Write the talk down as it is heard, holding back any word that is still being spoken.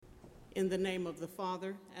In the name of the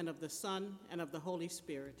Father, and of the Son, and of the Holy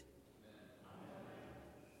Spirit.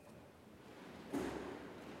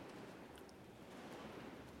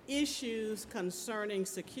 Issues concerning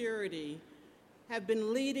security have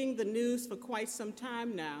been leading the news for quite some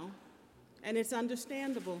time now, and it's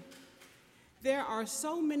understandable. There are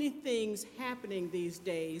so many things happening these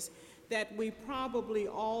days that we probably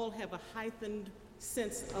all have a heightened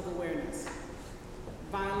sense of awareness.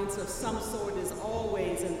 Violence of some sort is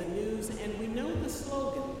always in the news, and we know the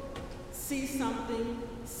slogan, see something,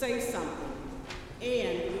 say something,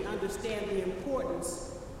 and we understand the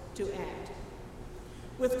importance to act.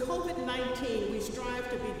 With COVID-19, we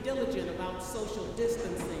strive to be diligent about social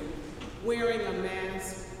distancing, wearing a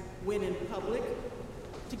mask when in public,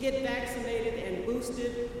 to get vaccinated and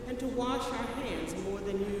boosted, and to wash our hands more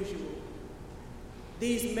than usual.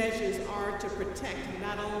 These measures are to protect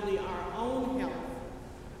not only our own health,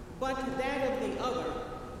 but that of the other,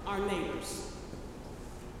 our neighbors.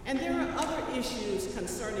 And there are other issues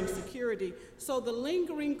concerning security, so the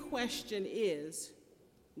lingering question is,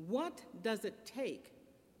 what does it take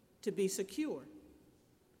to be secure?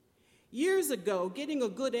 Years ago, getting a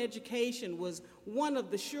good education was one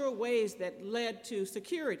of the sure ways that led to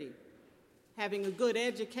security. Having a good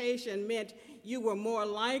education meant you were more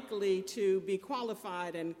likely to be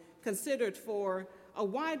qualified and considered for a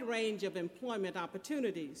wide range of employment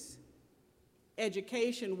opportunities.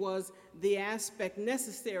 Education was the aspect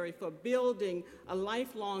necessary for building a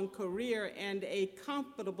lifelong career and a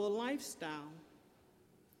comfortable lifestyle.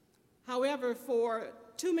 However, for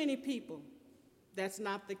too many people, that's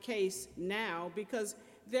not the case now, because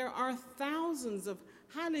there are thousands of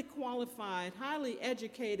highly qualified, highly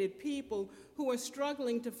educated people who are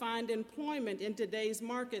struggling to find employment in today's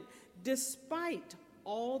market despite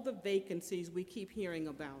all the vacancies we keep hearing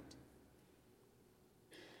about.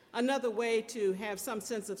 Another way to have some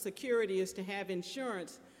sense of security is to have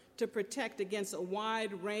insurance to protect against a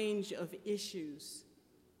wide range of issues.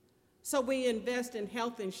 So we invest in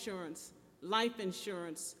health insurance, life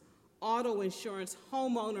insurance, auto insurance,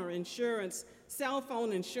 homeowner insurance, cell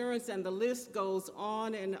phone insurance, and the list goes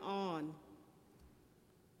on and on.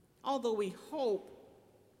 Although we hope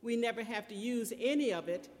we never have to use any of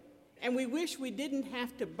it, and we wish we didn't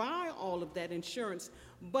have to buy all of that insurance,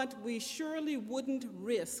 but we surely wouldn't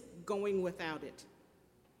risk going without it.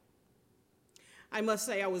 I must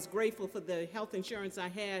say I was grateful for the health insurance I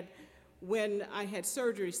had when I had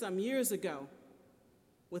surgery some years ago.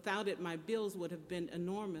 Without it, my bills would have been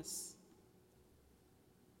enormous.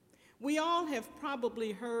 We all have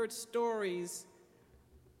probably heard stories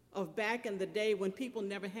of back in the day when people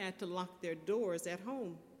never had to lock their doors at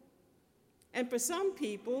home. And for some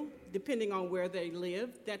people, depending on where they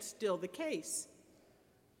live, that's still the case.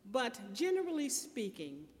 But generally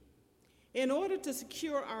speaking, in order to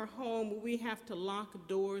secure our home, we have to lock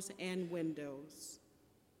doors and windows.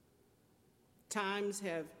 Times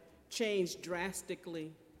have changed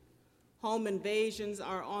drastically. Home invasions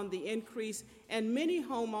are on the increase, and many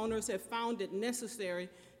homeowners have found it necessary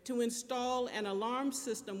to install an alarm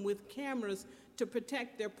system with cameras to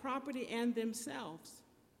protect their property and themselves.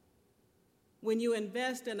 When you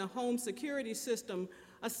invest in a home security system,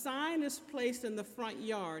 a sign is placed in the front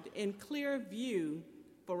yard in clear view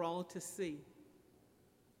for all to see.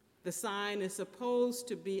 The sign is supposed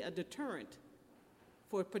to be a deterrent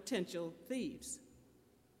for potential thieves.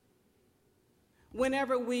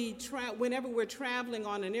 Whenever we're traveling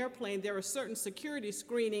on an airplane, there are certain security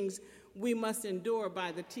screenings we must endure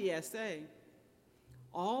by the TSA,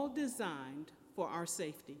 all designed for our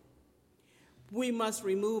safety. We must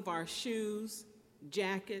remove our shoes,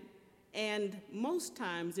 jacket, and most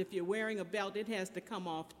times, if you're wearing a belt, it has to come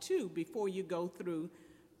off too before you go through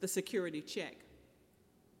the security check.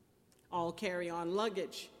 All carry-on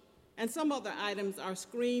luggage and some other items are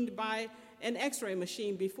screened by an X-ray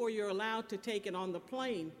machine before you're allowed to take it on the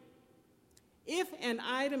plane. If an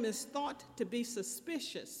item is thought to be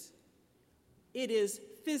suspicious, it is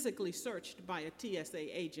physically searched by a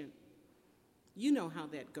TSA agent. You know how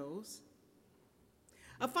that goes.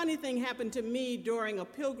 A funny thing happened to me during a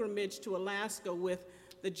pilgrimage to Alaska with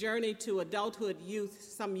the Journey to Adulthood youth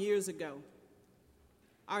some years ago.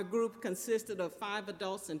 Our group consisted of 5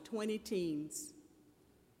 adults and 20 teens.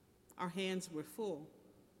 Our hands were full.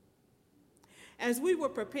 As we were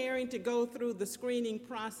preparing to go through the screening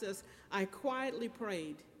process, I quietly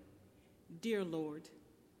prayed, "Dear Lord,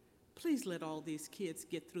 please let all these kids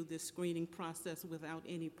get through this screening process without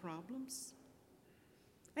any problems."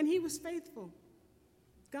 And He was faithful.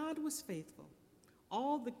 God was faithful.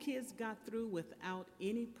 All the kids got through without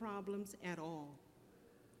any problems at all.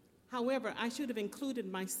 However, I should have included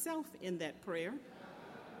myself in that prayer.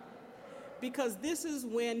 because this is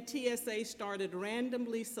when TSA started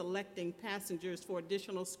randomly selecting passengers for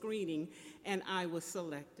additional screening, and I was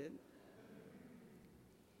selected.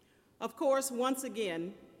 Of course, once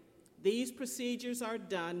again, these procedures are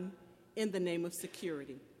done in the name of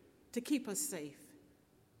security, to keep us safe.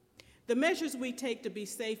 The measures we take to be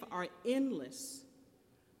safe are endless,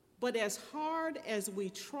 but as hard as we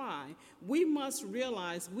try, we must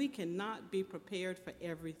realize we cannot be prepared for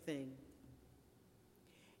everything.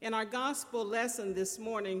 In our gospel lesson this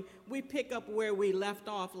morning, we pick up where we left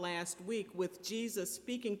off last week with Jesus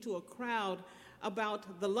speaking to a crowd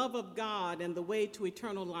about the love of God and the way to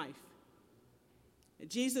eternal life.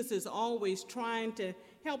 Jesus is always trying to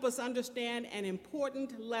help us understand an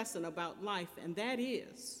important lesson about life, and that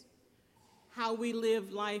is how we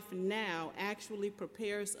live life now actually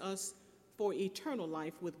prepares us for eternal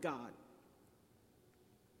life with God.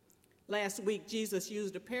 Last week, Jesus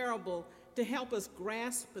used a parable to help us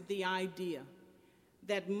grasp the idea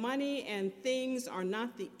that money and things are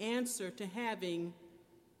not the answer to having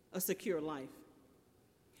a secure life.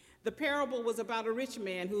 The parable was about a rich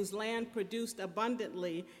man whose land produced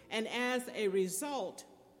abundantly, and as a result,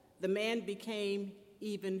 the man became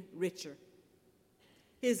even richer.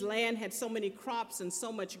 His land had so many crops and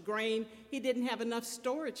so much grain, he didn't have enough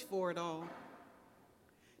storage for it all.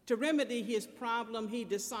 To remedy his problem, he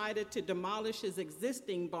decided to demolish his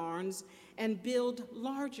existing barns and build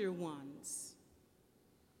larger ones.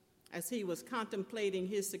 As he was contemplating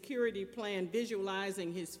his security plan,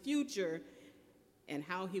 visualizing his future and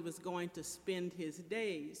how he was going to spend his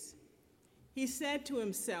days, he said to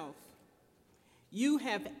himself, "You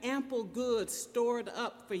have ample goods stored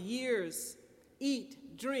up for years.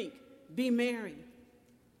 Eat, drink, be merry."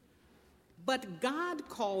 But God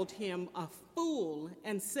called him a fool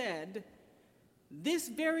and said, "This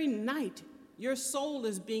very night your soul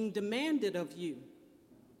is being demanded of you."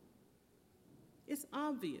 It's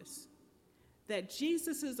obvious that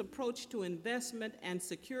Jesus' approach to investment and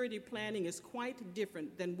security planning is quite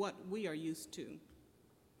different than what we are used to.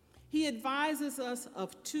 He advises us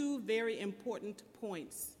of two very important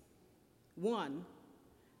points. One,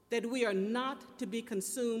 that we are not to be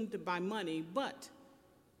consumed by money, but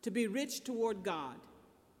to be rich toward God.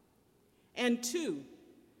 And two,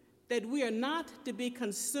 that we are not to be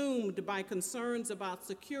consumed by concerns about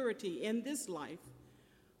security in this life,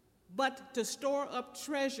 but to store up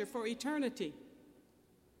treasure for eternity.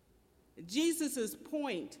 Jesus'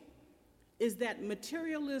 point is that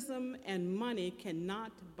materialism and money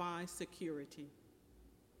cannot buy security.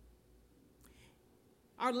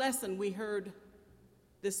 Our lesson we heard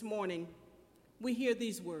this morning, we hear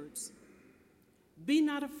these words: "Be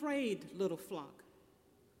not afraid, little flock,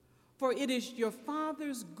 for it is your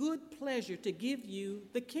Father's good pleasure to give you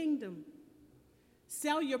the kingdom.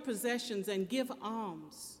 Sell your possessions and give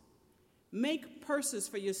alms. Make purses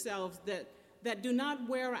for yourselves that do not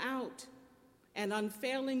wear out, an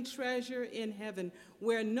unfailing treasure in heaven,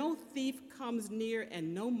 where no thief comes near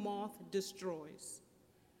and no moth destroys.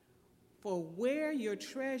 For where your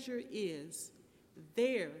treasure is,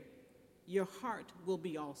 there your heart will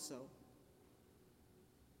be also."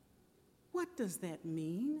 What does that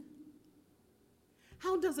mean?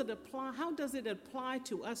 How does it apply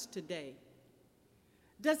to us today?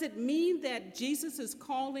 Does it mean that Jesus is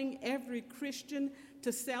calling every Christian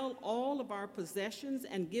to sell all of our possessions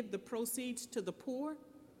and give the proceeds to the poor?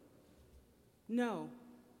 No,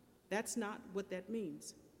 that's not what that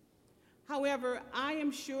means. However, I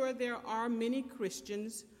am sure there are many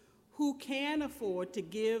Christians who can afford to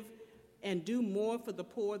give and do more for the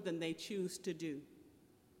poor than they choose to do.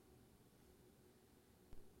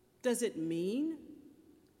 Does it mean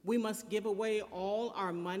we must give away all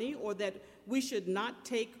our money, or that we should not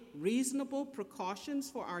take reasonable precautions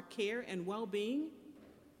for our care and well-being?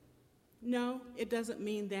 No, it doesn't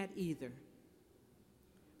mean that either.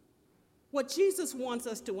 What Jesus wants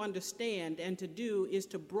us to understand and to do is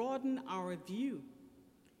to broaden our view.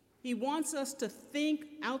 He wants us to think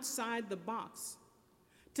outside the box,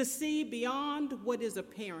 to see beyond what is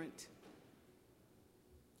apparent.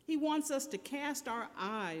 He wants us to cast our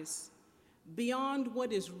eyes beyond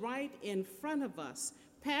what is right in front of us,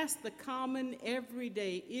 past the common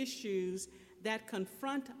everyday issues that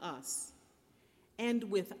confront us, and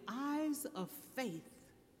with eyes of faith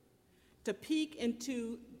to peek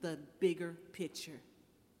into the bigger picture.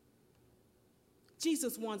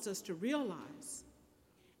 Jesus wants us to realize,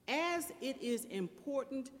 as it is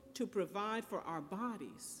important to provide for our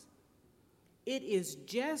bodies, it is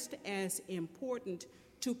just as important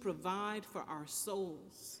to provide for our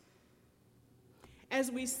souls. As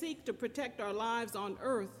we seek to protect our lives on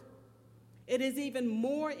earth, It is even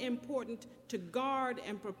more important to guard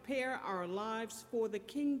and prepare our lives for the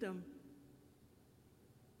kingdom.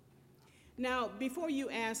 Now, before you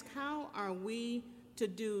ask, how are we to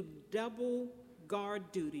do double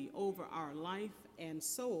guard duty over our life and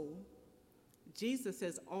soul? Jesus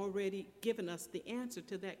has already given us the answer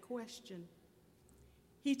to that question.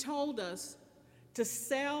 He told us to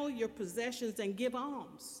sell your possessions and give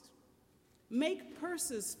alms. Make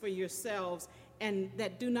purses for yourselves and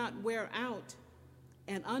that do not wear out,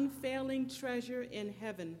 an unfailing treasure in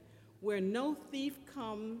heaven where no thief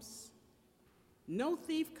comes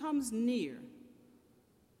near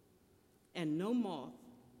and no moth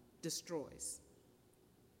destroys.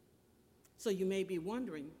 So you may be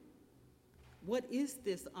wondering, what is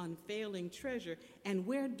this unfailing treasure and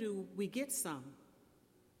where do we get some?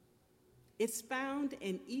 It's found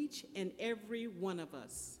in each and every one of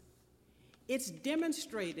us. It's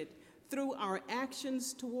demonstrated through our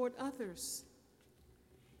actions toward others.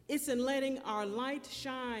 It's in letting our light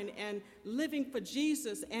shine and living for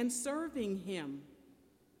Jesus and serving him.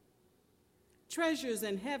 Treasures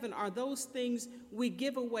in heaven are those things we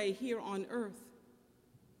give away here on earth.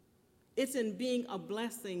 It's in being a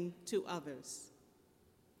blessing to others.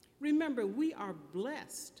 Remember, we are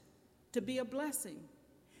blessed to be a blessing.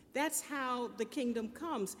 That's how the kingdom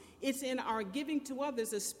comes. It's in our giving to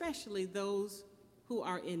others, especially those who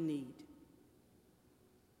are in need.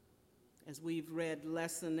 As we've read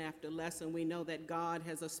lesson after lesson, we know that God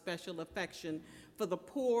has a special affection for the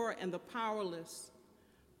poor and the powerless,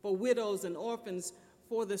 for widows and orphans,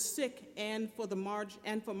 for the sick, and for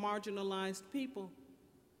marginalized people.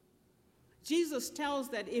 Jesus tells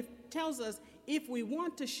us if we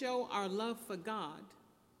want to show our love for God,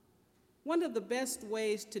 one of the best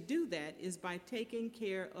ways to do that is by taking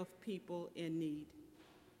care of people in need.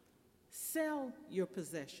 Sell your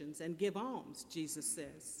possessions and give alms, Jesus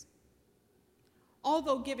says.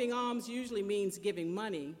 Although giving alms usually means giving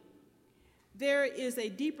money, there is a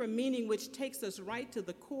deeper meaning which takes us right to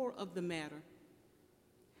the core of the matter.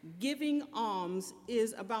 Giving alms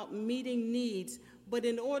is about meeting needs, but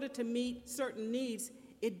in order to meet certain needs,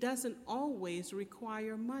 it doesn't always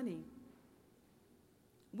require money.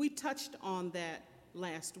 We touched on that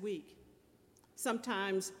last week.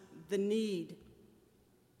 Sometimes the need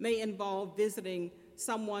may involve visiting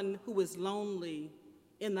someone who is lonely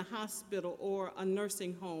in the hospital or a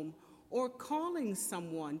nursing home, or calling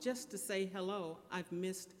someone just to say hello, I've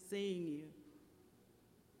missed seeing you.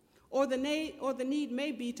 Or the need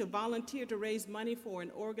may be to volunteer to raise money for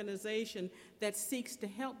an organization that seeks to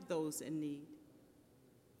help those in need.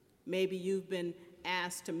 Maybe you've been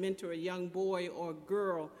asked to mentor a young boy or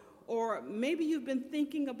girl, or maybe you've been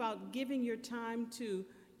thinking about giving your time to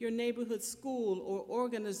your neighborhood school or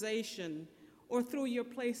organization, or through your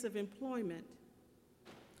place of employment.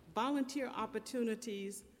 Volunteer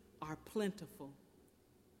opportunities are plentiful.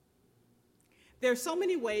 There are so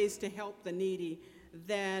many ways to help the needy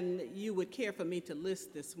than you would care for me to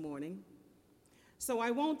list this morning. So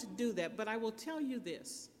I won't do that, but I will tell you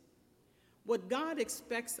this. What God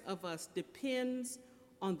expects of us depends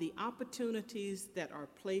on the opportunities that are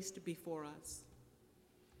placed before us.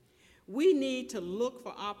 We need to look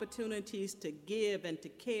for opportunities to give and to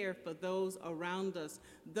care for those around us,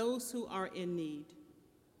 those who are in need.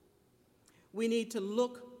 We need to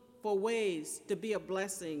look for ways to be a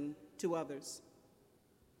blessing to others.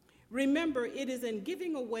 Remember, it is in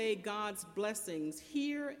giving away God's blessings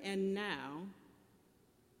here and now,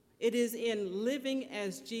 it is in living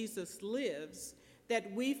as Jesus lives,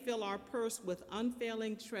 that we fill our purse with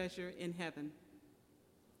unfailing treasure in heaven.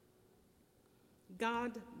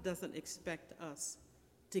 God doesn't expect us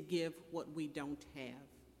to give what we don't have.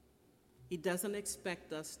 He doesn't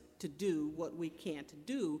expect us to do what we can't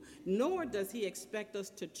do, nor does he expect us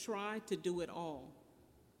to try to do it all.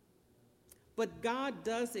 But God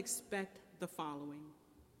does expect the following: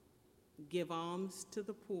 give alms to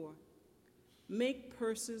the poor, make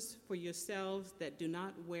purses for yourselves that do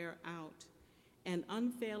not wear out, an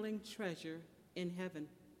unfailing treasure in heaven.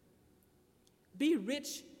 Be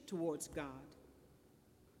rich towards God.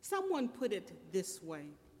 Someone put it this way: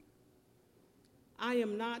 I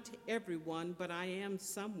am not everyone, but I am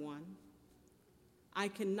someone. I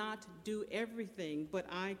cannot do everything, but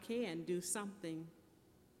I can do something.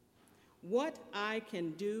 What I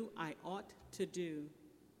can do, I ought to do.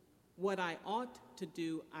 What I ought to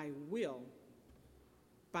do, I will,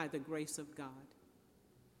 by the grace of God.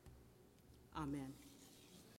 Amen.